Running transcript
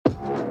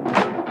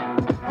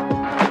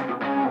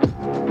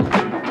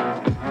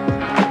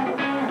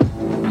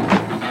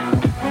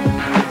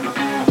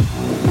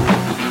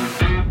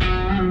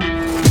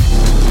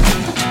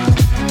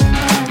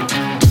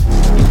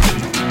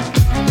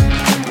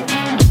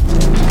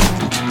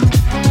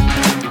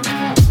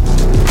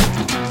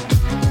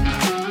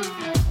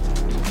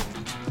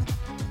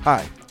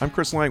Hi, I'm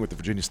Chris Lang with the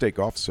Virginia State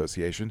Golf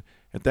Association,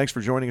 and thanks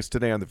for joining us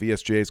today on the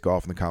VSGA's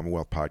Golf in the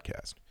Commonwealth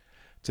podcast.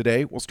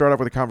 Today, we'll start off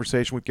with a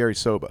conversation with Gary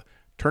Sobba,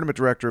 Tournament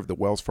Director of the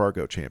Wells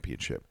Fargo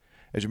Championship.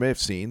 As you may have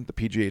seen, the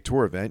PGA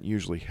Tour event,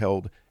 usually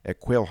held at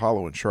Quail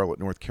Hollow in Charlotte,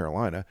 North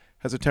Carolina,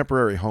 has a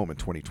temporary home in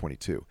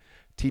 2022,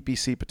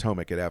 TPC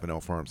Potomac at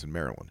Avenel Farms in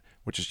Maryland,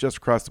 which is just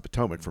across the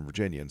Potomac from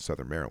Virginia in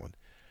southern Maryland.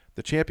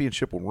 The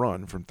championship will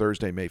run from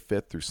Thursday, May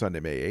 5th through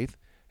Sunday, May 8th.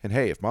 And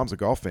hey, if mom's a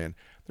golf fan,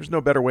 there's no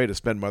better way to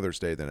spend Mother's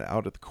Day than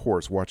out at the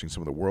course watching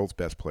some of the world's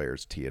best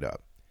players tee it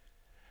up.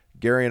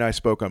 Gary and I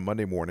spoke on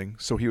Monday morning,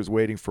 so he was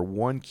waiting for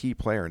one key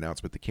player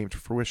announcement that came to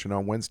fruition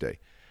on Wednesday.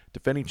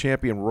 Defending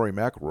champion Rory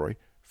McIlroy,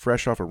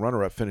 fresh off a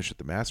runner-up finish at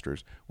the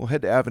Masters, will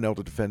head to Avenel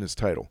to defend his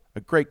title, a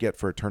great get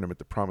for a tournament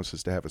that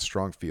promises to have a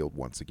strong field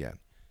once again.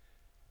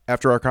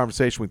 After our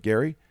conversation with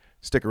Gary,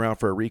 stick around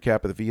for a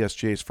recap of the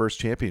VSGA's first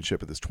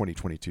championship of this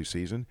 2022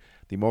 season,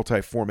 the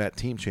Multi-Format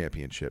Team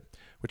Championship,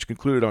 which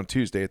concluded on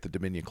Tuesday at the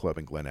Dominion Club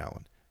in Glen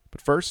Allen.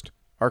 But first,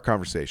 our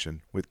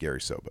conversation with Gary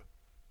Sobba.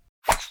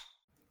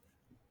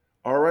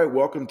 All right,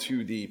 welcome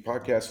to the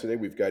podcast today.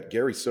 We've got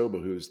Gary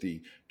Sobba, who is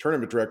the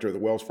Tournament Director of the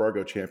Wells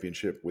Fargo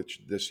Championship,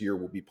 which this year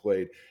will be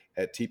played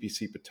at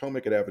TPC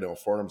Potomac at Avenel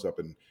Farms up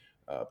in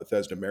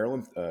Bethesda,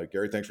 Maryland.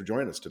 Gary, thanks for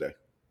joining us today.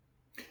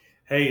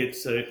 Hey,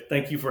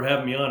 thank you for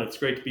having me on. It's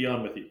great to be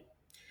on with you.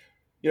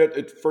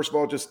 First of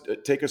all, just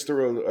take us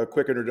through a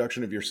quick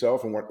introduction of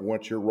yourself and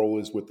what your role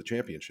is with the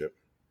championship.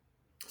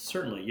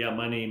 Certainly. Yeah,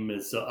 my name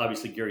is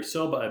obviously Gary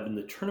Sobba. I've been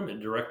the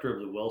Tournament Director of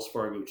the Wells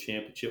Fargo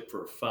Championship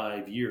for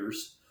 5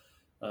 years.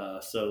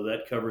 So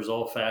that covers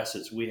all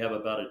facets. We have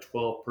about a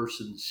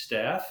 12-person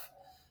staff.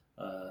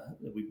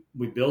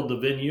 We build the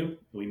venue,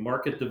 we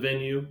market the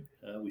venue,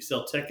 we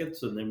sell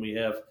tickets, and then we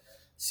have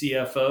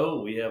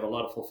CFO, we have a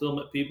lot of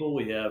fulfillment people,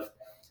 we have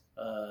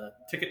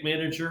ticket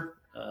manager,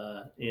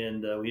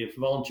 and we have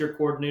volunteer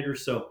coordinators.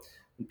 So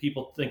when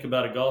people think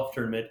about a golf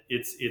tournament,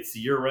 it's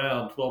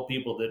year-round, 12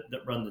 people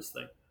that run this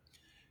thing.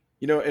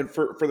 And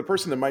for the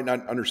person that might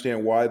not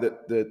understand why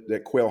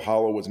that Quail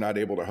Hollow was not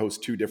able to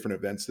host two different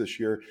events this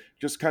year,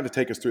 just kind of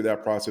take us through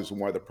that process and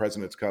why the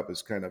President's Cup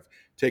has kind of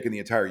taken the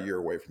entire year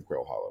away from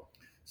Quail Hollow.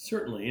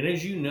 Certainly. And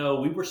as you know,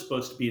 we were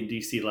supposed to be in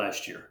D.C.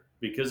 last year.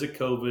 Because of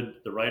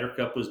COVID, the Ryder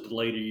Cup was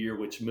delayed a year,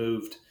 which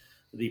moved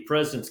the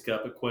President's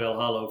Cup at Quail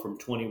Hollow from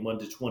 21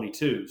 to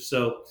 22.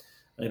 So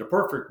in a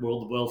perfect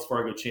world, the Wells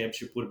Fargo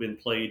Championship would have been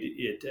played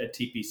at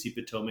TPC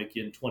Potomac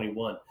in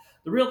 21.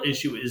 The real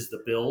issue is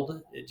the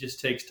build. It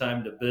just takes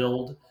time to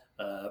build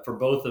for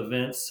both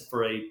events.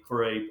 For a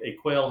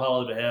Quail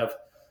Hollow to have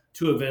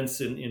two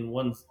events in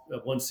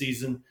one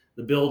season,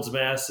 the build's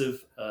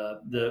massive. I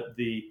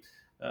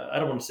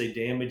don't want to say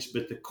damage,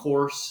 but the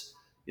course,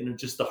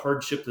 just the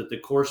hardship that the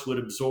course would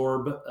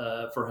absorb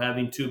for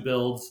having two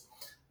builds.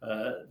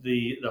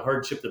 The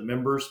hardship that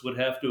members would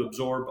have to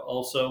absorb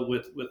also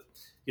with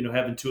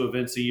having two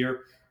events a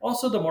year.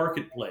 Also the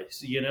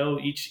marketplace,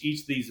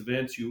 each of these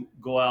events you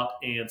go out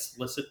and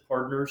solicit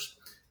partners,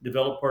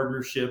 develop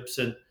partnerships,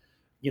 and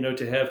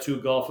to have two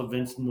golf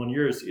events in 1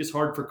 year is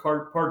hard for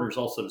partners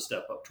also to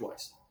step up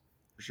twice.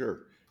 For sure.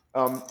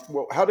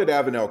 Well, how did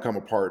Avenel come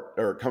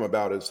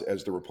about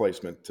as the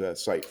replacement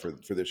site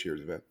for this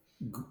year's event?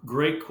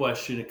 Great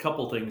question. A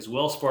couple things.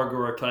 Wells Fargo,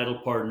 our title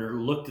partner,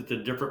 looked at the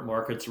different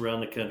markets around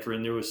the country,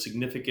 and there was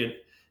significant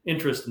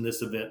interest in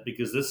this event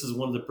because this is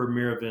one of the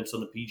premier events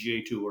on the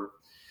PGA Tour.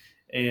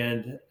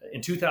 And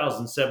in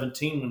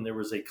 2017, when there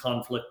was a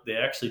conflict, they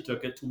actually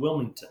took it to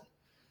Wilmington.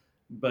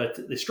 But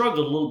they struggled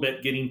a little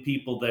bit getting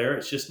people there.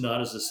 It's just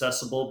not as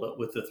accessible. But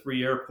with the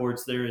three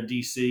airports there in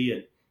D.C.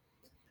 and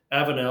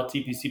Avenel,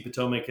 TPC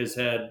Potomac has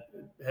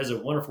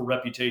a wonderful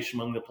reputation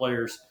among the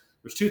players.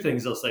 There's two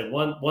things they'll say.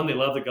 One, they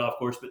love the golf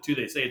course, but two,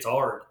 they say it's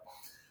hard.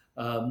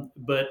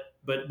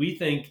 But we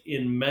think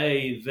in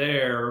May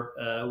there,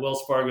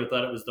 Wells Fargo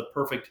thought it was the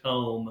perfect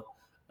home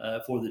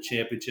for the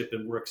championship,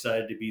 and we're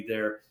excited to be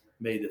there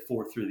May the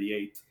 4th through the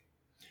 8th.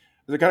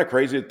 Is it kind of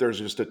crazy that there's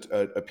just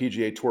a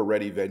PGA Tour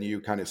ready venue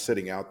kind of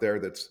sitting out there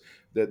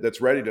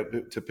that's ready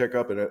to pick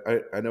up? And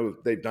I know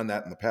they've done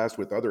that in the past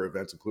with other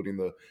events, including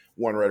the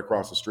one right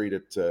across the street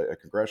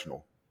at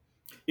Congressional.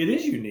 It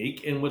is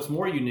unique, and what's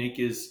more unique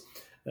is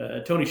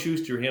Tony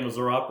Schuster handles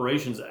our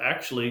operations.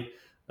 Actually,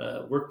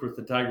 worked with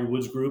the Tiger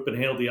Woods Group and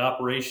handled the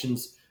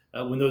operations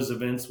when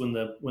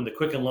the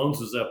Quicken Loans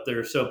was up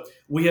there. So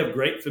we have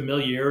great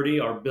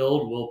familiarity. Our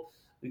build will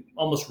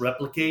almost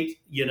replicate,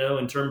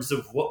 in terms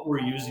of what we're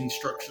using,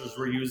 structures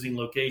we're using,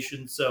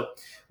 locations. So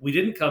we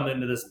didn't come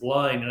into this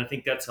blind, and I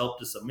think that's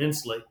helped us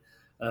immensely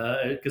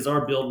because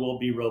our build will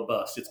be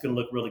robust. It's going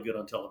to look really good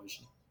on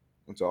television.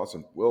 That's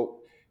awesome. Well,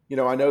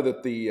 I know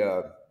that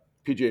the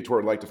PGA Tour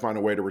would like to find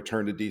a way to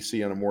return to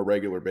DC on a more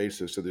regular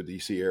basis to the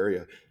DC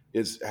area.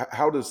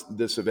 How does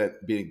this event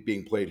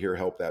being played here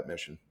help that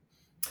mission?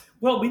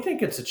 Well, we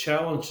think it's a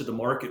challenge to the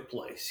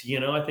marketplace.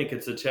 I think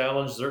it's a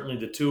challenge, certainly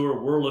the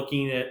tour. We're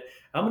looking at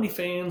how many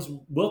fans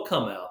will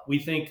come out. We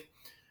think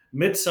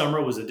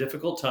midsummer was a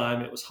difficult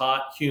time. It was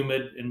hot,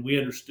 humid, and we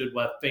understood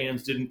why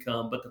fans didn't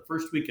come. But the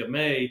first week of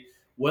May,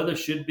 weather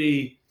should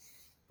be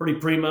pretty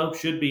primo,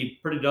 should be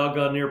pretty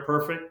doggone near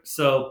perfect.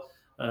 So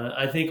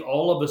I think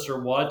all of us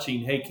are watching.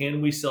 Hey,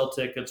 can we sell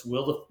tickets?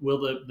 Will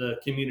the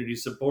community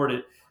support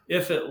it?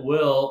 If it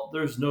will,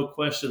 there's no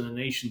question the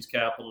nation's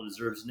capital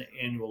deserves an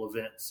annual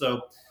event.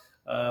 So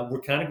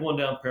we're kind of going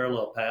down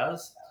parallel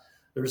paths.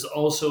 There's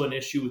also an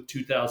issue with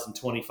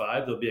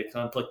 2025. There'll be a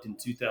conflict in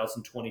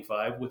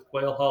 2025 with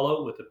Quail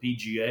Hollow, with the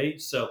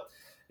PGA. So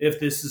if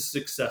this is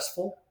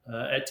successful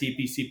at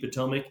TPC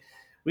Potomac,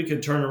 we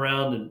could turn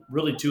around in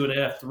really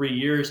 2.5, 3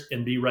 years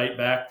and be right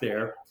back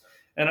there.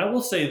 And I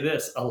will say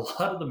this, a lot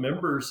of the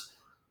members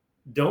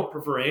don't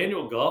prefer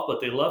annual golf,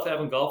 but they love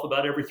having golf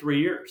about every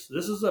 3 years.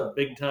 This is a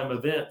big time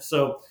event.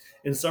 So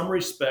in some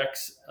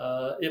respects,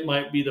 it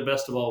might be the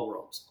best of all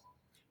worlds.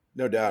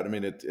 No doubt. I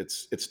mean,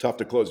 it's tough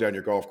to close down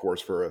your golf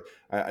course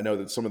I know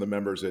that some of the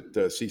members at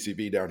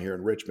CCV down here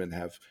in Richmond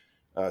have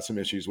some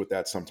issues with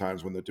that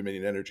sometimes when the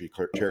Dominion Energy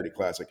Charity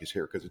Classic is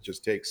here, because it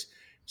just takes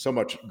so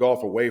much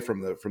golf away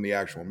from the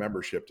actual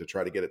membership to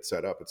try to get it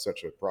set up. It's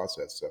such a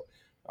process. So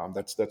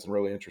that's a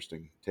really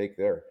interesting take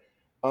there.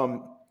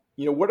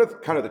 What are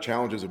kind of the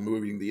challenges of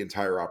moving the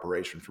entire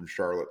operation from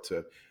Charlotte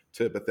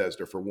to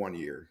Bethesda for 1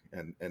 year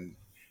and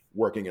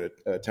working at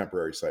a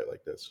temporary site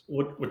like this?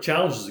 What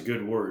challenge is a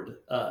good word.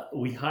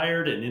 We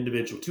hired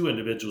two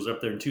individuals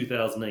up there in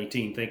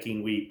 2019,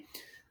 thinking we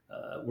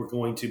were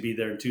going to be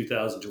there in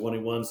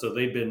 2021. So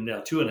they've been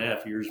now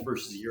 2.5 years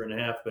versus a year and a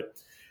half. But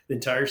the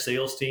entire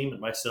sales team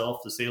and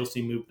myself, the sales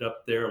team moved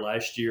up there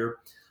last year,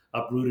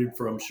 uprooted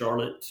from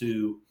Charlotte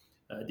to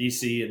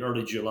DC in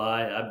early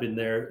July. I've been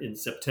there in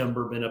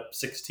September, been up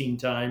 16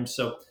 times.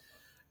 So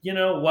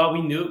while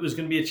we knew it was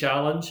going to be a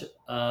challenge,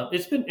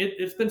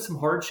 it's been some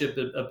hardship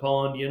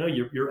upon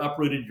you're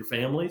uprooted your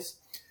families,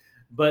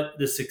 but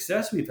the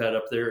success we've had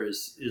up there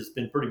is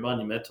been pretty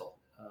monumental.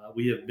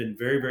 We have been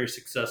very, very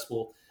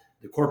successful.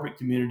 The corporate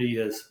community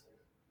has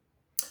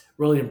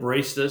really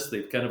embraced us.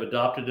 They've kind of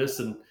adopted us,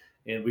 and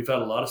we've had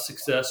a lot of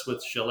success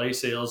with chalet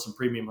sales and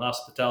premium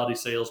hospitality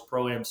sales,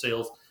 pro-am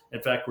sales.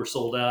 In fact, we're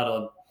sold out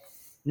on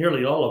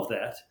nearly all of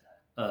that.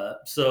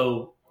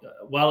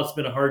 While it's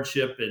been a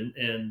hardship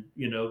and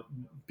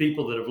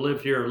people that have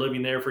lived here are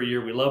living there for a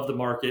year, we love the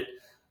market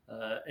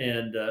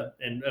and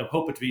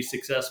hope it to be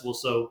successful.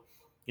 So,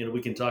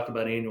 we can talk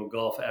about annual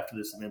golf after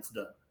this event's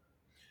done.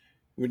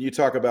 When you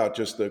talk about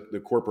just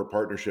the corporate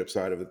partnership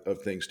side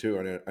of things too,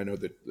 and I know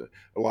that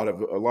a lot of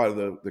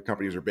the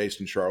companies are based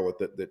in Charlotte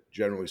that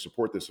generally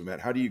support this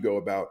event. How do you go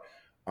about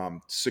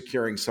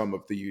securing some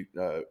of the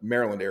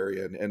Maryland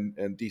area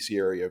and DC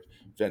area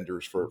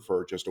vendors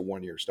for just a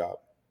 1 year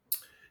stop?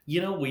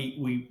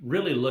 We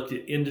really looked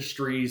at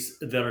industries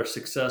that are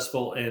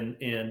successful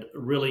and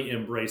really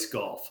embrace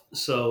golf.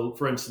 So,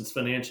 for instance,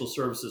 financial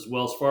services,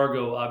 Wells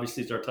Fargo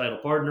obviously is our title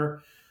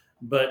partner,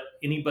 but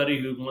anybody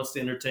who wants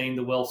to entertain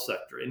the wealth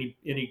sector,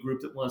 any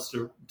group that wants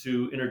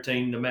to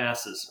entertain the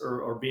masses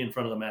or be in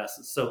front of the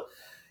masses. So,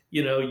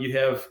 you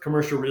have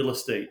commercial real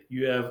estate,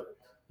 you have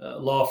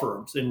law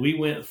firms, and we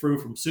went through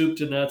from soup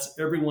to nuts,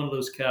 every one of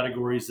those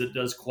categories that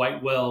does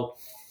quite well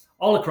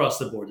all across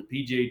the board. The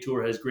PGA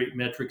Tour has great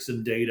metrics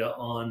and data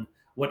on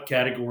what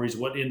categories,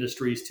 what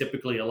industries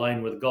typically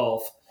align with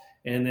golf.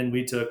 And then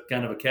we took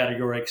kind of a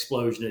category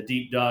explosion, a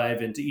deep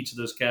dive into each of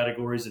those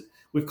categories. And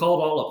we've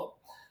called all of them.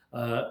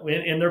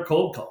 And they're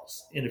cold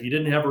calls. And if you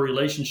didn't have a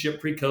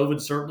relationship pre-COVID,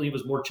 certainly it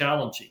was more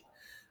challenging.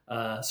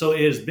 So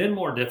it has been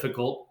more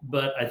difficult,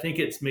 but I think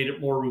it's made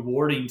it more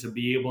rewarding to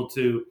be able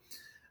to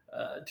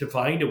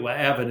find an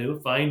avenue,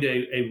 find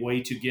a way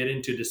to get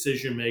into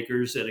decision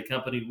makers at a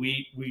company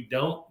we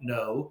don't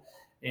know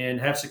and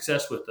have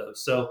success with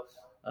those. So,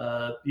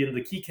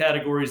 the key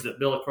categories that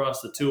bill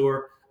across the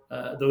tour,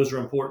 those are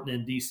important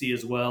in DC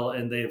as well,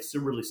 and they have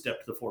really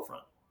stepped to the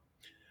forefront.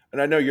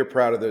 And I know you're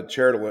proud of the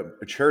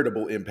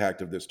charitable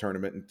impact of this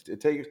tournament.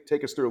 And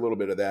take us through a little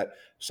bit of that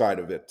side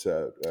of it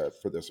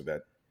for this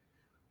event.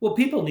 Well,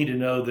 people need to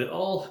know that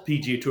all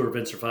PGA Tour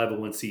events are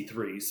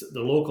 501c3s. The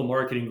local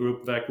marketing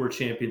group, in fact, we're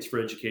Champions for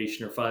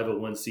Education, are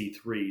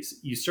 501c3s.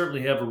 You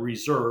certainly have a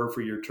reserve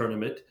for your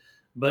tournament,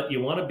 but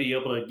you want to be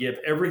able to give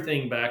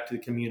everything back to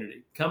the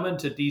community. Coming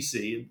to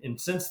DC, and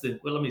since the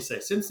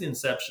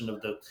inception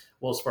of the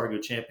Wells Fargo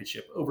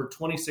Championship, over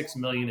 $26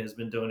 million has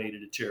been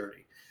donated to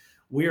charity.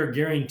 We are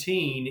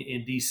guaranteeing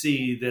in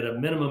DC that a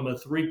minimum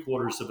of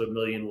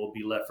 $750,000 will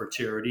be left for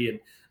charity,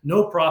 and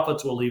no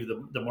profits will leave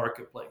the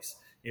marketplace.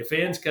 If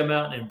fans come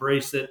out and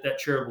embrace it, that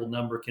charitable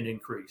number can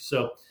increase.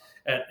 So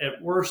at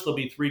worst, there'll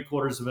be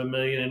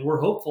 $750,000, and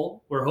we're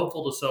hopeful. We're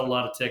hopeful to sell a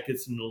lot of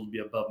tickets, and it'll be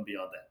above and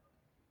beyond that.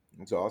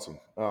 That's awesome.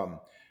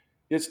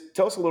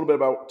 Tell us a little bit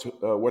about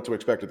what to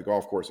expect at the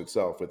golf course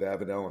itself with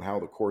Avenel and how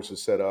the course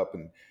is set up,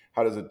 and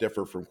how does it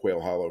differ from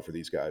Quail Hollow for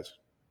these guys?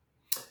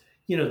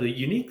 The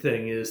unique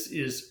thing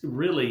is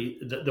really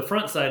the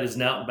front side is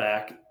an out and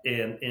back,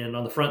 and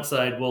on the front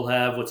side we'll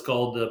have what's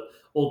called the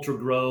Ultra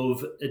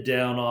Grove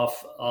down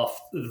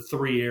off the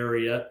 3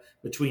 area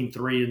between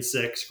 3 and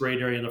 6,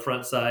 great area on the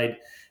front side. And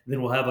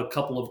then we'll have a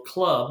couple of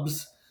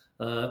clubs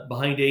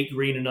behind 8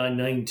 green and on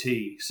 9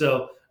 tee.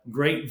 So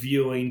great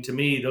viewing. To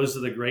me, those are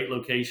the great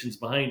locations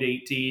behind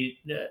 8T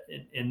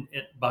and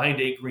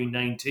behind 8 Green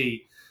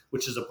 9T,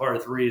 which is a par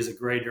 3, is a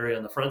great area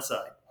on the front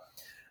side.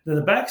 Then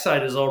the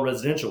backside is all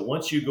residential.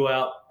 Once you go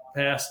out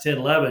past 10,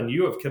 11,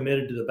 you have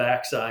committed to the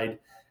backside,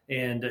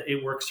 and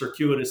it works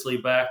circuitously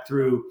back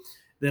through.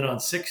 Then on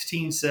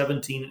 16,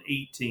 17, and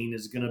 18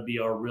 is going to be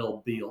our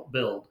real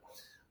build.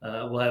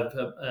 We'll have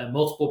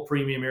multiple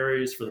premium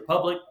areas for the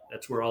public.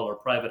 That's where all our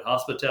private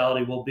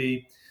hospitality will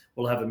be.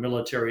 We'll have a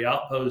military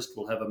outpost.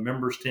 We'll have a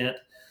members tent.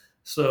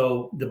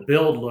 So the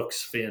build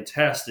looks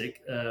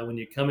fantastic. When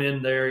you come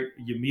in there,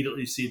 you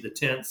immediately see the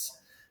tents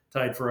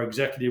tied for our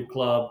executive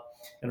club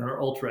and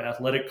our ultra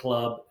athletic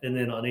club. And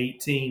then on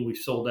 18, we've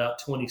sold out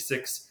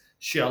 26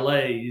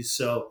 chalets.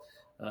 So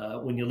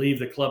when you leave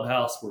the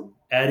clubhouse, we're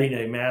adding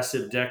a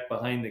massive deck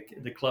behind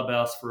the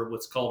clubhouse for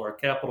what's called our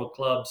Capital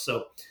Club.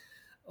 So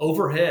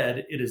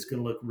overhead, it is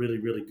going to look really,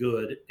 really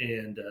good.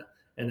 And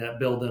that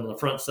build on the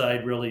front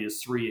side really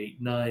is 3,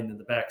 8, 9, and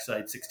the back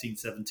side 16,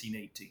 17,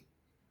 18.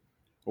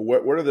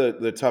 Well, what are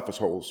the toughest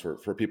holes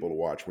for people to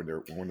watch when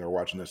they're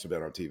watching this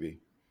event on TV?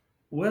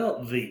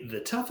 Well,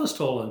 the toughest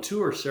hole on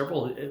tour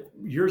several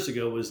years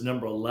ago was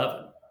number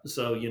 11.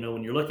 So,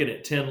 when you're looking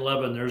at 10,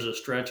 11, there's a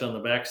stretch on the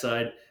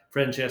backside.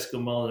 Francesco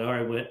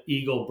Molinari went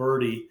eagle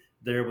birdie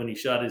there when he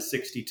shot his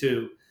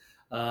 62.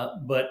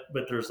 But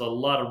there's a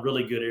lot of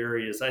really good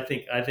areas. I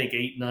think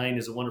 8, 9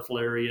 is a wonderful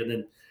area. And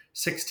then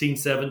 16,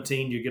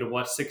 17, you get to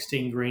watch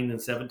 16 green, and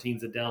 17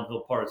 is a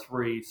downhill par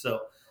 3.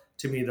 So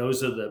to me,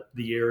 those are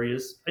the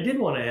areas. I did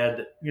want to add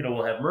that,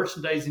 we'll have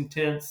merchandising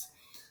tents.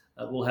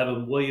 We'll have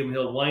a William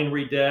Hill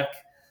winery deck.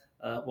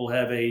 We'll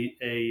have a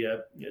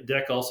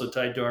deck also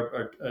tied to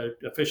our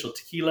official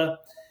tequila.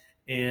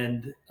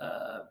 And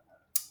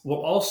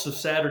we'll also,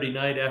 Saturday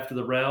night after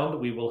the round,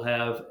 we will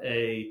have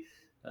a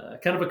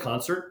kind of a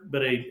concert,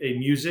 but a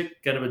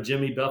music, kind of a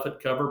Jimmy Buffett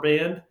cover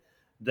band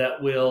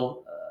that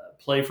will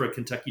play for a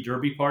Kentucky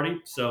Derby party.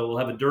 So we'll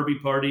have a Derby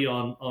party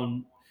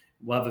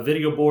we'll have a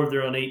video board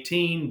there on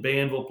 18.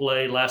 Band will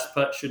play. Last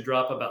putt should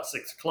drop about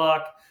 6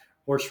 o'clock.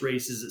 Horse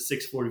races at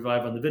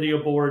 6:45 on the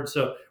video board.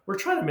 So we're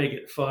trying to make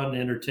it fun and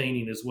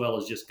entertaining as well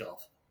as just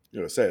golf.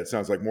 It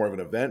sounds like more of an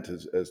event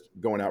as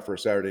going out for a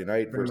Saturday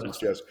night versus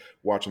just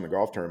watching the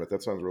golf tournament.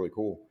 That sounds really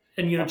cool.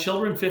 And,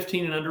 children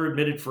 15 and under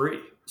admitted free.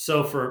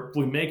 So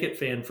we make it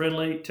fan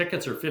friendly.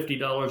 Tickets are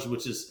 $50,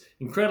 which is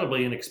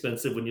incredibly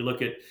inexpensive when you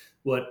look at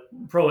what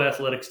pro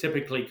athletics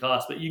typically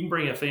cost. But you can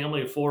bring a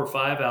family of 4 or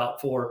 5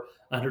 out for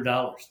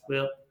 $100.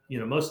 Well,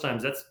 most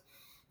times that's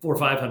 $400 or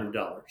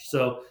 $500.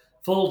 So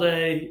full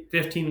day,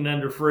 15 and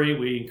under free.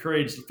 We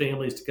encourage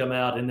families to come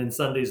out, and then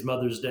Sunday's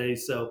Mother's Day.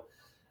 So,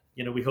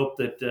 we hope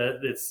that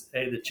it's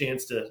the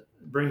chance to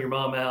bring your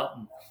mom out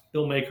and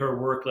don't make her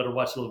work. Let her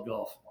watch a little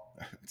golf.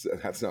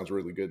 That sounds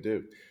really good,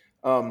 too.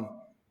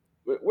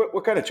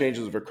 What kind of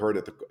changes have occurred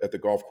at the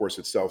golf course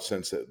itself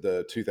since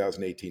the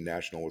 2018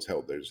 National was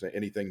held? There's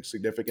anything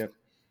significant?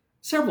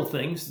 Several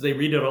things. They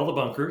redid all the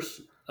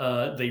bunkers.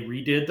 They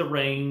redid the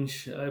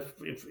range.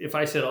 If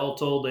I said all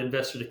told, they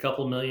invested a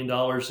couple $1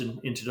 million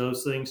into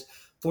those things.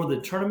 For the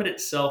tournament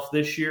itself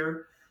this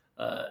year,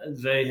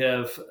 they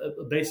have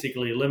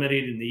basically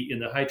eliminated in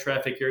the high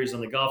traffic areas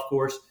on the golf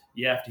course.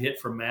 You have to hit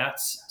for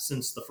mats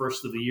since the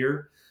first of the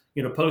year.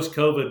 Post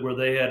COVID, where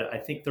they had, I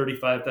think,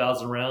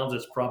 35,000 rounds,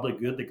 it's probably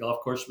good. The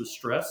golf course was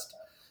stressed.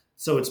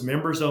 So it's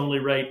members only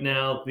right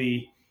now.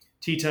 The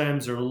tee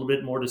times are a little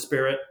bit more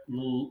disparate, a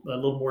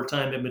little more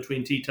time in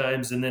between tee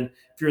times. And then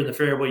if you're in the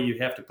fairway, you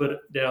have to put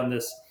down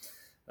this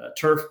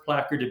turf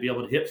placard to be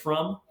able to hit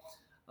from.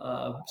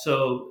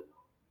 So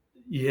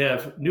you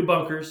have new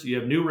bunkers, you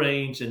have new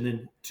range, and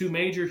then 2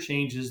 major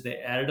changes. They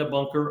added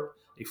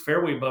a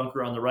fairway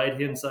bunker on the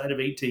right-hand side of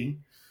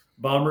 18.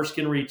 Bombers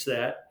can reach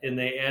that, and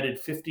they added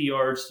 50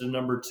 yards to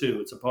number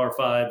 2. It's a par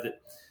 5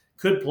 that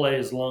could play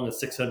as long as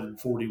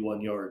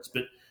 641 yards.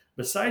 But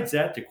besides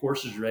that, the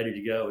course is ready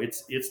to go.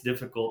 It's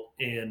difficult,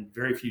 and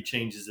very few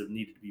changes have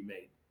needed to be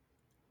made.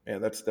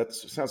 And that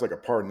sounds like a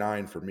par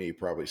 9 for me,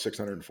 probably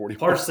 640.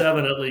 Par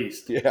 7 at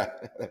least. Yeah,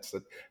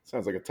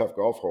 sounds like a tough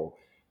golf hole.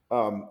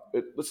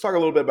 Let's talk a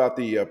little bit about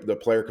the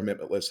player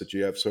commitment list that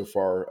you have so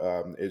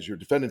far. Is your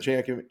defending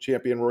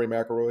champion Rory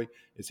McIlroy,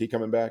 is he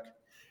coming back?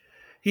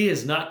 He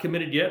is not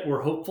committed yet.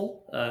 We're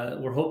hopeful.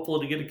 We're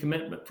hopeful to get a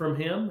commitment from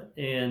him.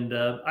 And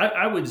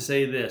I would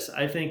say this.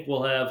 I think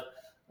we'll have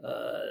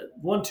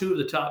 1, 2 of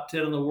the top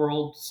 10 in the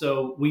world.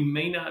 So we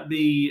may not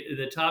be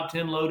the top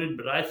 10 loaded,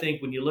 but I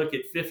think when you look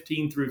at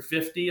 15 through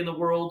 50 in the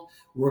world,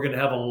 we're going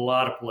to have a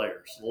lot of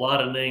players, a lot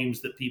of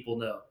names that people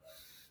know.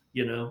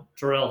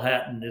 Terrell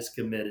Hatton is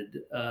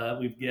committed.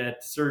 We've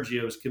got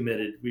Sergio's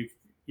committed. We've,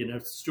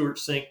 Stuart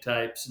Sink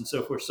types and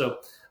so forth. So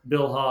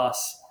Bill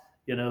Haas,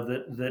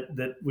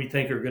 that we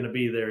think are going to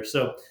be there.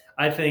 So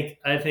I think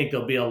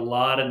there'll be a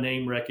lot of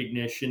name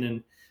recognition.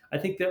 And I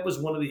think that was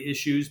one of the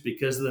issues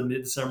because of the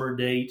midsummer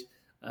date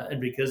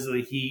and because of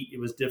the heat. It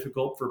was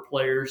difficult for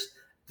players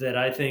that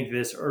I think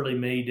this early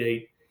May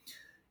date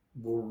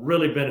will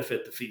really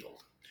benefit the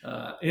field.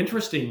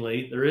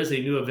 Interestingly, there is a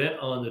new event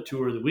on the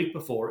tour the week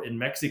before in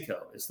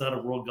Mexico. It's not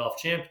a World Golf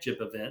Championship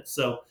event,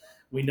 so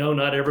we know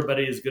not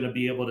everybody is going to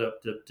be able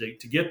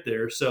to get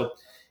there. So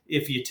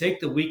if you take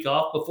the week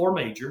off before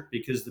major,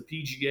 because the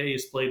PGA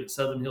is played at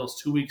Southern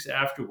Hills 2 weeks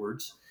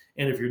afterwards,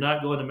 and if you're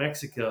not going to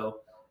Mexico,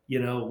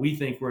 we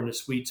think we're in a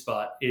sweet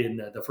spot in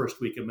the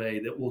first week of May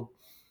that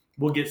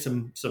we'll get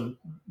some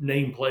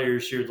name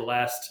players here the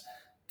last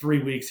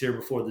 3 weeks here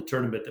before the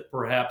tournament that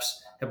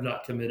perhaps have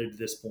not committed to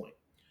this point.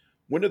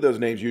 When do those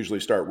names usually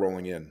start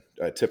rolling in,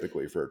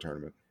 typically for a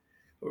tournament?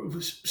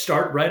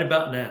 Start right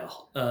about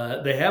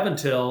now. They have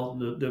until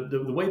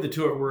the way the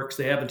tour works.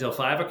 They have until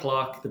 5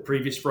 o'clock the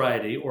previous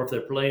Friday, or if they're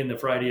playing the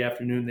Friday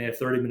afternoon, they have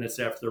 30 minutes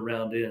after the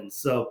round ends.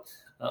 So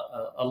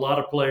a lot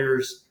of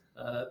players,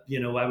 I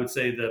would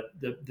say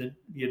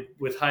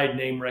with high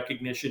name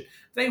recognition,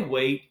 they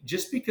wait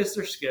just because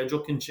their schedule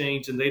can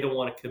change and they don't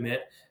want to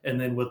commit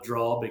and then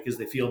withdraw because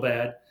they feel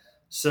bad.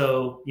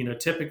 So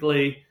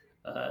typically.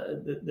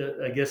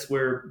 I guess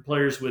where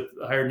players with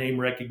higher name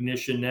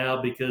recognition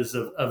now because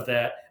of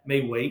that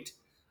may wait.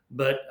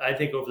 But I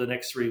think over the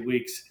next 3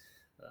 weeks,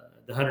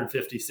 the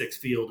 156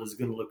 field is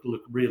going to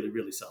look really,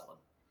 really solid.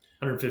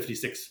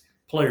 156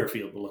 player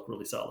field will look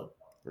really solid.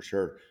 For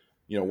sure.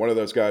 One of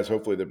those guys,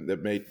 hopefully,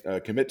 that may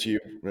commit to you,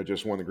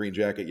 just won the green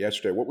jacket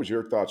yesterday. What was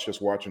your thoughts just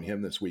watching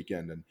him this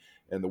weekend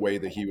and the way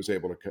that he was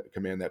able to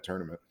command that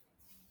tournament?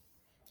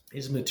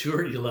 His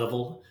maturity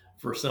level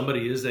for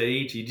somebody his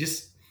age, he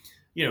just –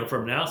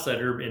 from an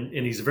outsider, and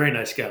he's a very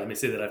nice guy. Let me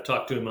say that. I've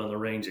talked to him on the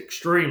range.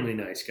 Extremely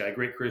nice guy,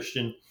 great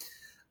Christian.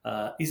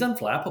 He's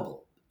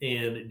unflappable,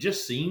 and it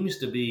just seems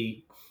to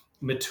be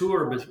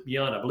mature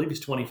beyond. I believe he's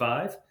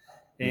 25,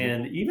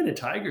 and even in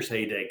Tiger's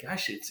heyday,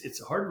 gosh,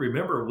 it's hard to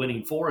remember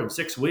winning 4 in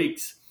 6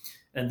 weeks,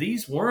 and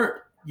these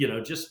weren't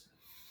just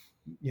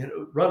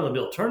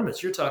run-of-the-mill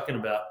tournaments. You're talking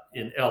about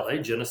in LA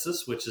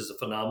Genesis, which is a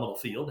phenomenal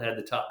field, had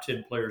the top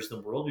 10 players in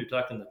the world. You're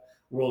talking the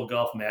World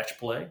Golf Match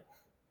Play.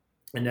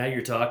 And now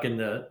you're talking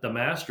the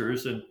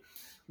Masters, and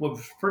what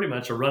was pretty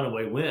much a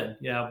runaway win.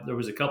 Yeah, there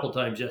was a couple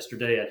times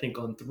yesterday, I think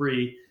on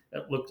 3,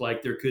 that looked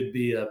like there could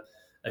be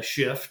a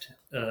shift,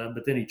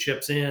 but then he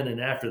chips in, and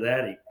after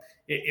that,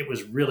 it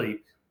was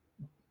really,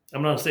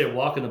 I'm not going to say a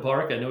walk in the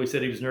park. I know he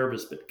said he was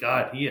nervous, but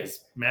God, he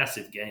has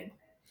massive game.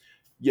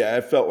 Yeah,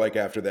 it felt like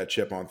after that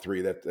chip on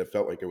 3, that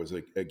felt like it was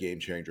a game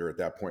changer at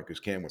that point because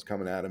Cam was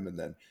coming at him, and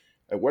then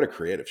what a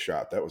creative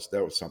shot. That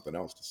was something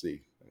else to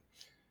see.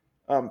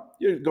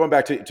 Going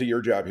back to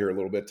your job here a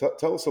little bit,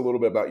 tell us a little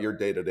bit about your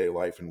day-to-day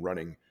life and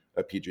running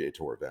a PGA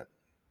Tour event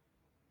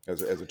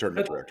as a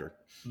tournament director.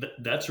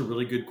 That's a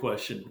really good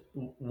question.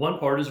 One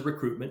part is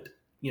recruitment.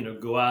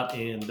 Go out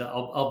and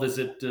I'll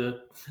visit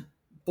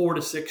 4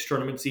 to 6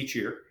 tournaments each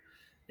year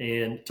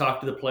and talk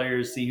to the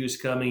players, see who's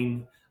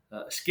coming.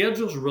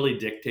 Schedules really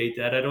dictate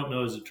that. I don't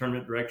know as a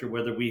tournament director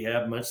whether we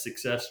have much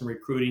success in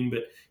recruiting,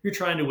 but you're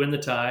trying to win the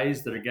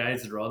ties that are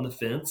guys that are on the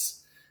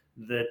fence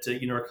that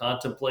are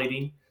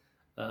contemplating.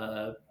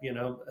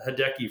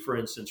 Hideki, for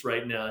instance,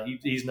 right now,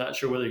 he's not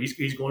sure whether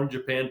he's going to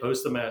Japan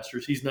post the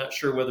Masters. He's not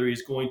sure whether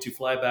he's going to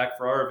fly back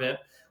for our event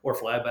or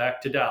fly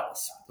back to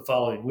Dallas the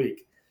following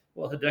week.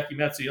 Well, Hideki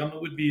Matsuyama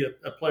would be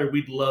a player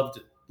we'd love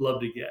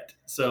to get.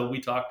 So we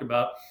talked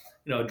about,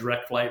 a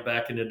direct flight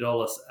back into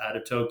Dulles out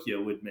of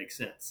Tokyo would make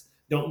sense.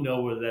 Don't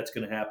know whether that's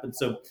going to happen.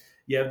 So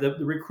you have the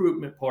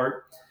recruitment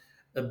part.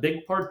 A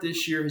big part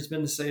this year has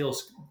been the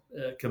sales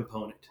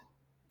component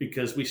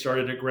because we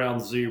started at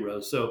ground zero.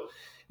 So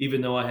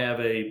even though I have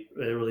a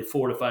really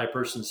 4 to 5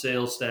 person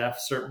sales staff,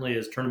 certainly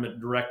as tournament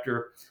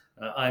director,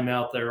 I'm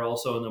out there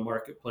also in the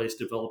marketplace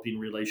developing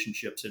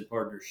relationships and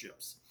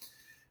partnerships.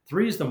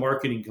 3 is the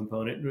marketing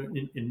component.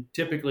 And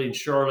typically in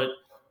Charlotte,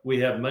 we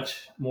have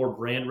much more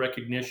brand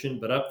recognition,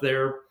 but up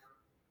there,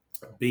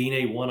 being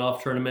a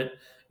one-off tournament,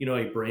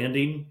 a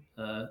branding,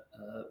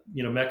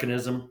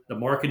 mechanism, the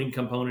marketing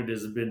component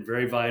has been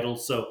very vital.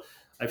 So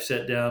I've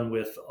sat down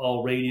with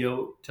all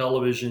radio,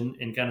 television,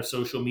 and kind of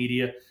social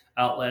media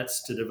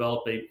outlets to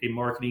develop a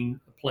marketing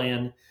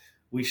plan.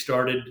 We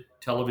started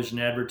television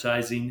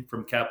advertising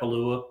from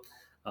Kapalua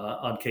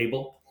on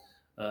cable.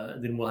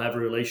 Then we'll have a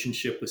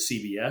relationship with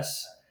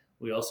CBS.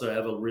 We also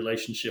have a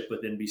relationship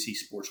with NBC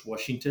Sports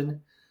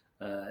Washington.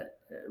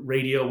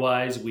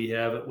 Radio-wise, we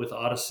have it with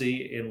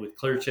Odyssey and with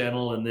Clear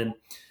Channel. And then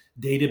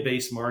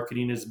database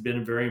marketing has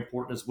been very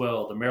important as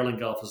well. The Maryland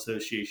Golf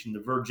Association, the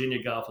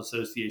Virginia Golf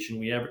Association.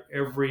 We have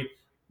every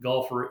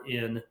golfer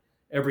in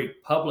every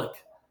public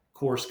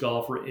course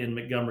golfer in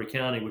Montgomery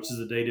County, which is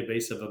a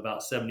database of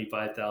about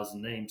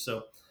 75,000 names.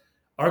 So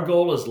our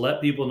goal is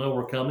let people know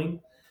we're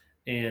coming,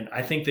 and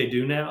I think they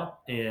do now.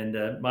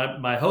 And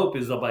my hope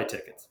is they'll buy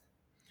tickets.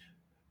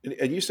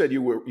 And you said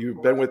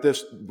you've been with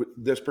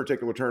this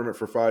particular tournament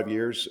for 5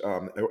 years.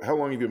 How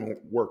long have you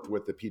worked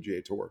with the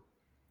PGA Tour?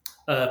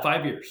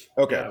 5 years.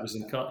 Okay. Yeah, I was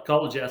in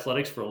college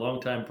athletics for a long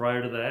time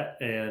prior to that,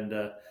 and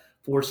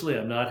fortunately,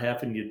 I'm not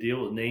having to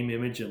deal with name,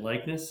 image, and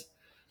likeness.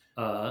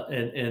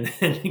 And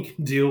you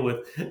can deal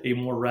with a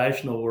more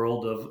rational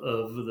world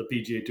of the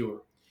PGA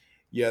Tour.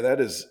 Yeah,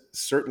 that is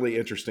certainly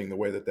interesting the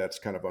way that that's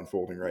kind of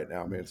unfolding right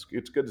now. I mean,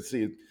 it's good to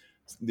see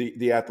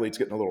the athletes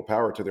getting a little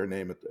power to their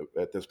name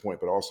at this point,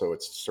 but also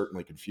it's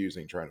certainly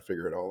confusing trying to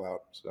figure it all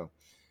out. So,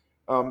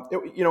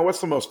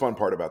 what's the most fun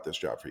part about this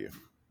job for you?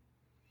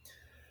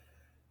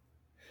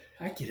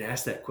 I get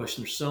asked that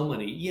question. There's so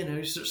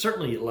many,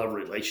 certainly you love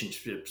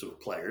relationships with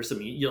players. I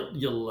mean,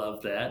 you'll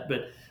love that,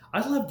 but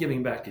I love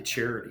giving back to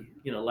charity.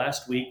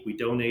 Last week we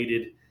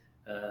donated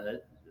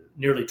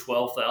nearly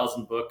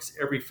 12,000 books.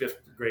 Every fifth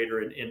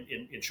grader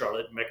in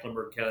Charlotte,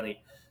 Mecklenburg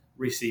County,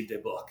 received a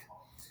book.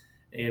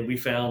 And we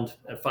found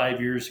 5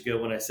 years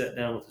ago when I sat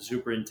down with the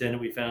superintendent,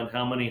 we found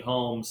how many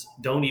homes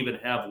don't even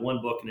have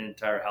one book in an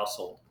entire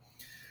household.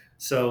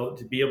 So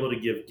to be able to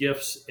give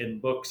gifts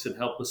and books and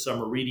help with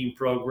summer reading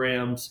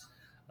programs,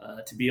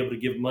 to be able to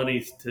give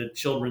money to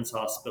children's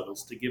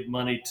hospitals, to give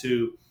money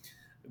to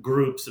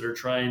groups that are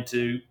trying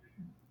to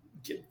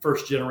get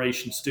first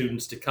generation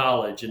students to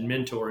college and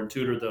mentor and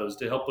tutor those,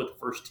 to help with the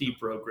first T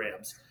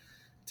programs,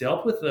 to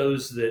help with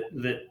those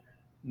that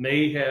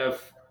may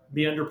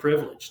be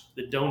underprivileged,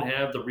 that don't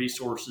have the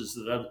resources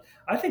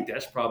I think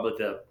that's probably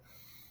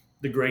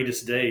the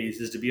greatest days,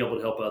 is to be able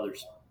to help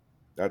others.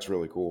 That's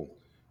really cool.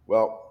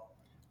 Well,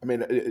 I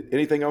mean,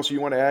 anything else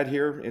you want to add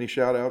here? Any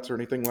shout outs or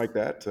anything like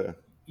that?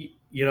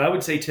 I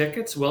would say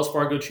tickets,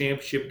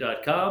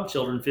 wellsfargochampionship.com,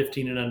 children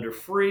 15 and under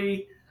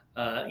free.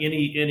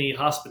 Any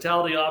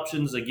hospitality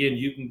options, again,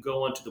 you can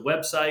go onto the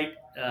website,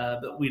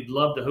 but we'd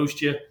love to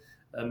host you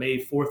May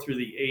 4th through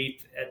the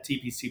 8th at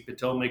TPC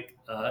Potomac.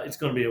 It's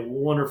going to be a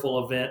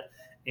wonderful event,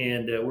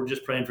 and we're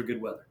just praying for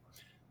good weather.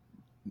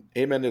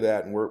 Amen to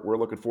that, and we're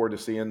looking forward to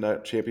seeing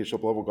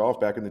championship level golf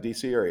back in the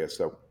DC area.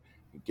 So,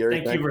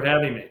 Gary, thank you for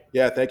having me.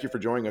 Yeah, thank you for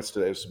joining us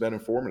today. This has been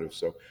informative.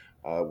 So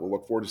we'll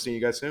look forward to seeing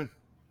you guys soon.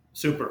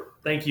 Super.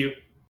 Thank you.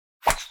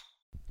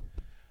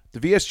 The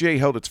VSGA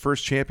held its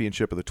first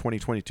championship of the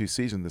 2022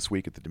 season this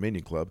week at the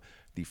Dominion Club,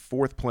 the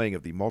fourth playing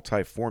of the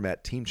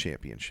Multi-Format Team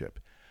Championship.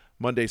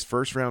 Monday's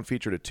first round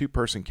featured a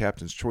two-person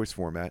captain's choice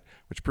format,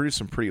 which produced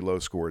some pretty low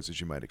scores,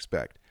 as you might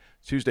expect.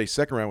 Tuesday's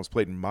second round was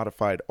played in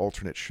modified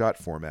alternate shot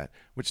format,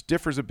 which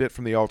differs a bit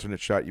from the alternate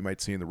shot you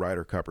might see in the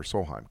Ryder Cup or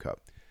Solheim Cup.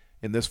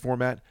 In this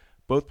format,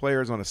 both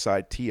players on a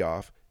side tee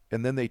off,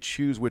 and then they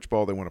choose which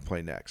ball they want to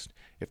play next.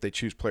 If they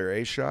choose player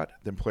A's shot,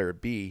 then player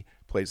B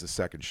plays the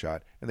second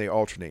shot, and they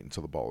alternate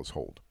until the ball is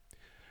holed.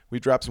 We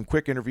dropped some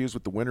quick interviews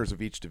with the winners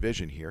of each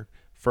division here.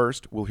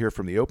 First, we'll hear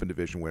from the Open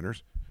Division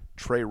winners,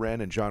 Trey Wren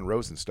and John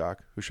Rosenstock,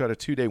 who shot a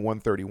two-day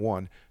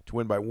 131 to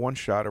win by one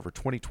shot over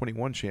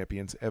 2021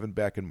 champions Evan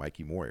Beck and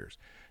Mikey Moyers.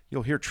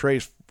 You'll hear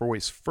Trey's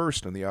voice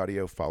first on the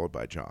audio, followed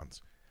by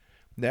John's.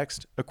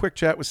 Next, a quick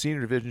chat with Senior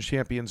Division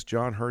champions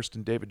John Hurst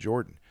and David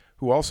Jordan,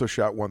 who also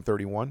shot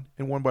 131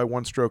 and won by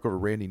one stroke over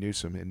Randy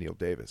Newsom and Neil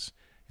Davis.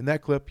 In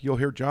that clip, you'll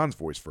hear John's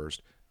voice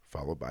first,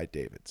 followed by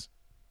David's.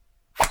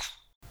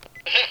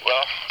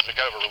 Well, it's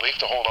kind of a relief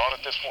to hold on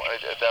at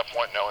that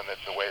point, knowing that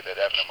the way that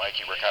Evan and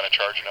Mikey were kind of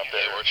charging up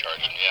there. They were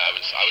charging, yeah. I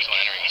was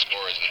entering the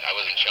scores, and I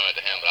wasn't showing it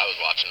to him, but I was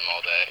watching them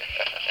all day.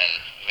 And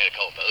we made a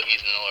couple bogeys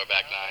in the lower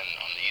back nine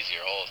on the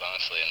easier holes,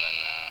 honestly, and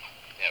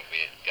then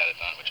we got it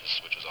done, which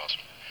was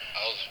awesome.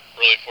 I was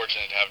really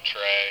fortunate to have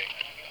Trey.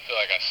 I feel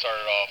like I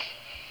started off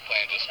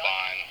playing just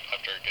fine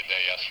after a good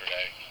day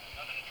yesterday.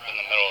 In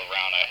the middle of the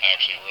round, I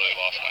actually really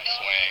lost my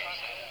swing,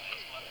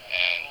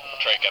 and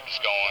Trey kept us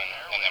going,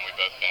 and then we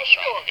both finished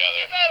strong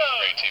together. It was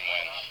a great team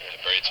win. We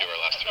birdied two of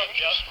our last three,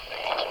 which was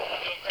awesome.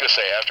 Just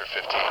say after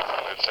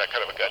 15, it's that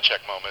kind of a gut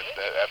check moment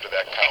after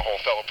that kind of hole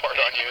fell apart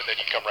on you, and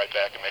then you come right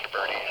back and make a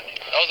birdie.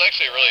 That was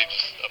actually really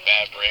just a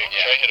bad break.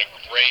 Yeah. Trey hit a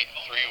great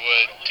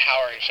three-wood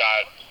towering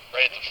shot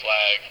right at the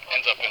flag,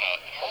 ends up in a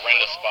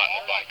horrendous spot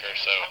in the bunker,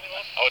 so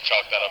I would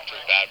chalk that up to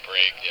a bad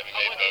break. Yeah, we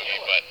made bogey,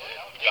 but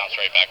we bounced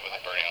right back with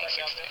a birdie on the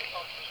 16.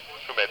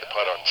 Who made the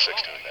putt on 16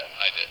 then?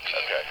 I did.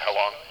 Okay, how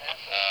long?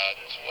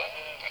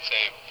 I'd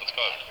say, let's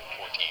call it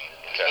 14.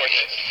 Okay.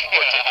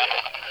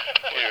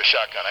 14. You're a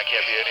shotgun. I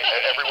can't be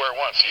everywhere at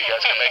once, so you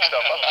guys can make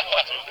stuff up.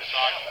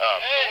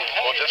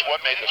 Well, just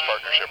what made this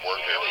partnership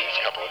work here these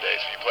couple of days?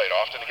 Have you played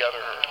often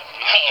together? Or?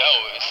 No,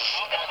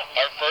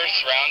 our first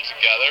round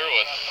together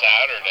was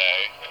Saturday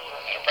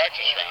in a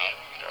practice round.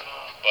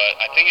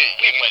 But I think we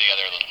played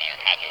together a little better.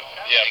 Had to.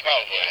 Yeah,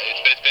 probably.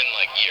 It's been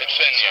like years. It's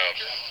been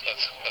years.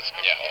 That's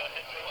good. Yeah.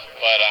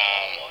 But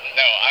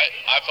no,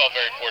 I felt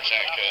very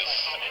fortunate because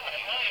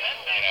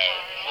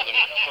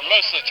for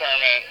most of the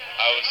tournament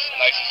I was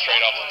nice and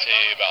straight off the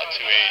tee, about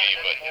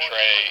 280. But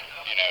Trey,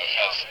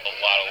 has a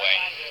lot of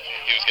length.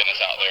 He was getting us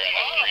out there in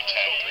that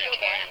 310,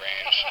 320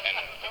 range and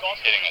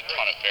hitting a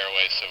ton of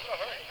fairways. So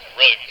it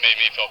really made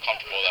me feel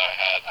comfortable that I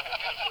had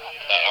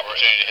that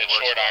opportunity to hit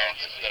short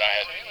irons. That I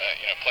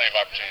had plenty of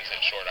opportunities to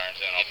hit short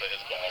irons in off of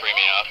his ball. Free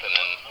me up, and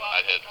then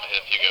I'd hit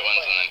a few good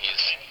ones, and then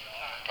he's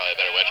probably a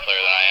better wedge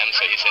player than I am,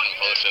 so he's hitting them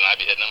closer than I'd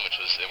be hitting them,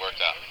 it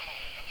worked out.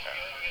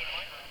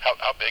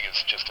 How big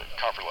is just a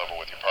comfort level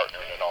with your partner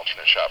in an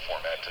alternate shot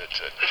format to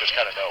just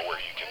kind of know where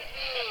you can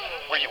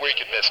where you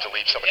can miss to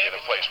leave somebody in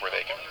a place where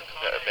they can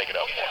make it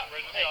up for.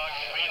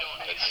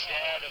 It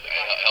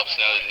helps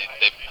know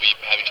that we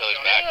have each other's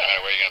back no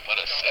matter where you're going to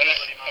put us. And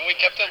we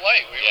kept it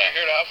light. We were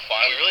here to have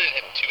fun. We really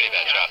didn't hit too many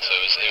bad shots, so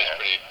it was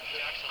pretty.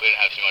 We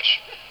didn't have too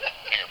much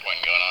finger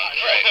pointing going on.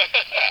 Right. It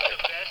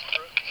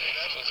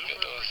was good.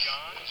 It was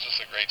just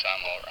a great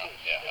time all around.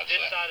 Yeah,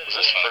 absolutely. Was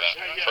this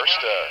first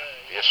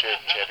VSGA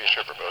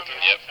championship for both of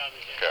you? Yep.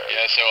 Okay.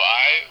 Yeah. So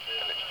I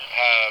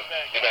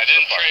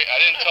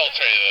didn't tell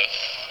Trey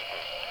this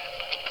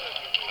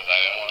because I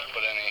didn't want to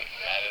put any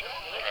added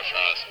pressure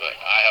on us, but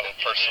I have a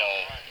personal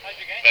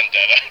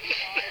vendetta.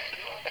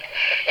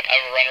 I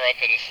have a runner-up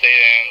in the state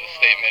am, the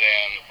state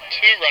mid-am,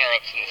 2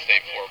 runner-ups in the state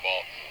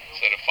floorball.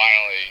 So to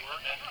finally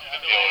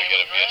be able to get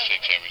a VSGA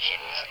championship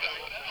is a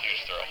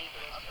huge thrill.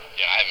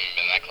 Yeah, I haven't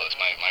been that close.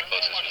 My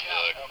closest was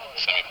the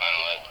semifinal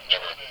at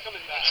River,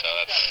 and so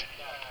that's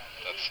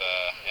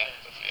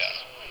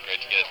great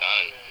to get it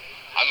done. And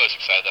I'm most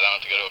excited that I don't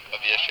have to go to a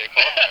VSGA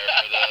qualifier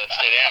for the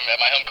state am at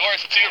my home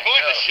course at Cedar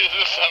Point this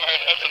summer.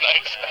 That's a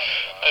nice.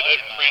 That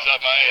frees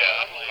up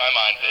my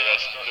mind for the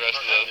rest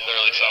of the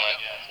early summer.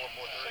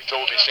 So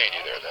we'll be seeing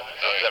you there then.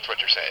 That's what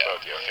you're saying,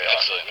 both of you. Okay.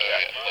 Absolutely.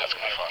 Yeah. That's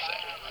gonna be fun.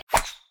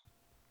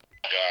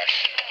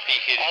 Gosh.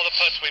 All the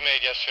putts we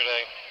made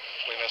yesterday,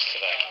 we missed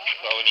today.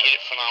 Well, when you hit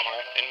it phenomenal,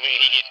 and we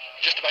hit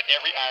just about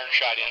every iron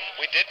shot in.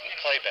 We didn't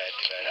play bad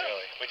today,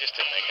 really. We just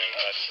didn't make any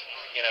putts.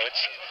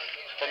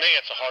 For me,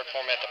 it's a hard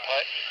format to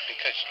putt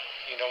because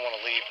you don't want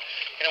to leave.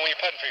 When you're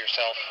putting for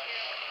yourself,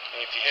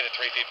 if you hit it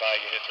 3 feet by,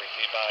 you hit 3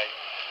 feet by,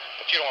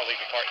 but you don't want to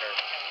leave your partner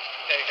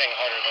anything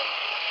harder than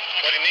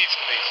what it needs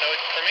to be. So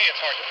for me,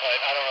 it's hard to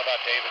putt. I don't know about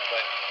David,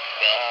 but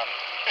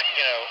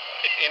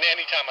in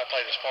any time I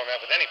play this format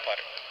with any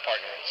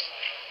partner,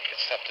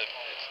 it's tough to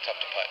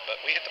putt.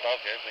 But we hit the ball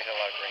good. We hit a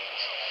lot of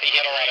greens. He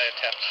hit a lot of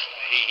attempts.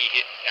 He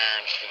hit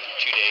irons for the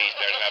 2 days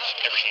better than I've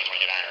ever seen him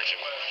hit irons.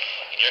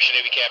 And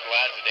yesterday we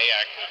capitalized. Today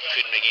I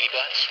couldn't make any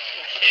putts.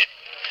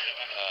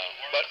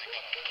 But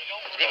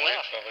it was good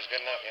enough. It was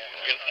good enough, yeah.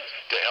 Good.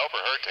 Did it help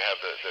or hurt to have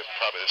the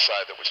probably the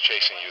side that was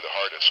chasing you the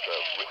hardest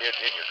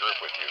in your group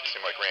with you? It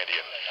seemed like Randy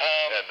and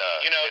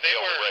they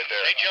were right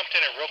there. They jumped in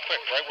it real quick,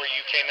 right where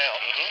you came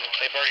out. Mm-hmm.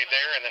 They birdied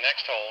there in the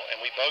next hole,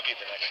 and we bogeyed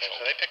the next hole.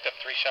 So they picked up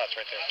 3 shots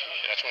right there.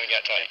 That's when we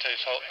got tight.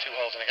 Two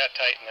holes, and it got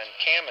tight. And then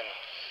Cam and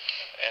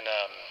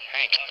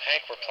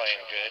Hank were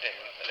playing good, and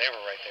they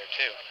were right there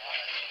too.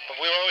 But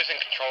we were always in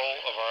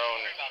control of our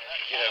own,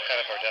 kind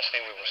of our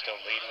destiny. We were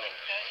still leading, and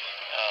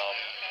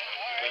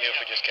we knew if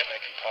we just kept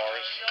making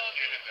pars,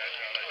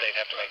 they'd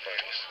have to make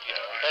birdies. And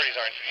birdies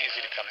aren't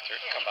easy to come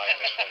by in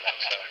this format.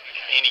 So.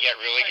 And he got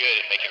really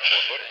good at making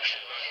 4-footers.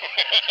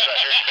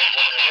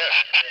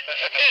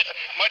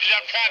 Much as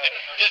I'm trying to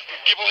just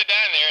gibble it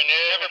down there, and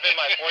never been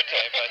my forte,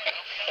 but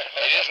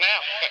it is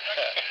now.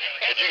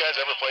 Had you guys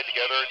ever played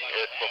together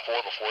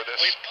before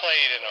this? We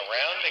played in a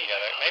round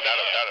together. Maybe not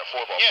a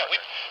floorball. Yeah,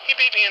 he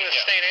beat me in the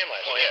state am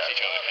last year.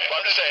 Well,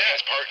 I'm just saying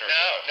as partners.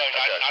 No,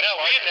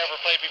 we had never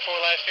played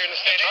before last year in the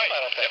state am, I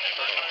don't think.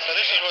 So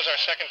this was our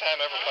second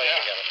time ever playing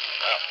together.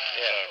 Wow.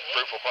 Yeah.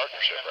 Fruitful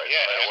partnership, right?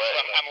 Yeah, right away.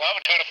 I'm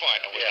loving kind of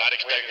fun. I was not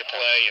expecting to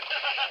play, and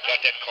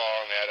got that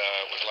call, and that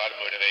was a lot of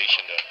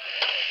motivation.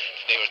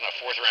 Today was my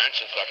 4th round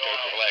since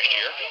October of last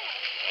year.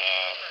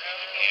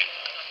 And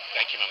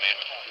thank you, my man.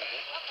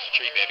 It's a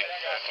treat, baby.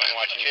 Fun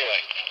watching you play.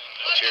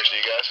 Well, cheers to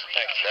you guys.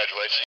 Thanks.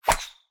 Congratulations.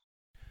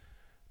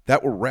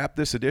 That will wrap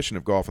this edition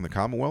of Golf in the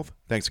Commonwealth.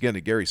 Thanks again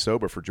to Gary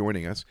Sobba for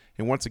joining us.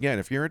 And once again,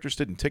 if you're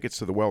interested in tickets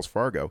to the Wells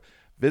Fargo,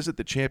 visit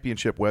the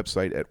championship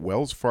website at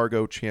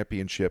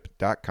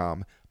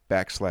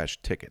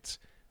wellsfargochampionship.com/tickets.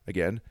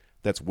 Again,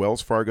 that's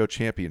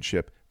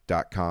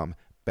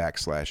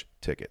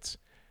wellsfargochampionship.com/tickets.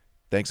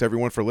 Thanks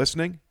everyone for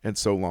listening, and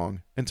so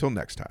long until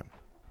next time.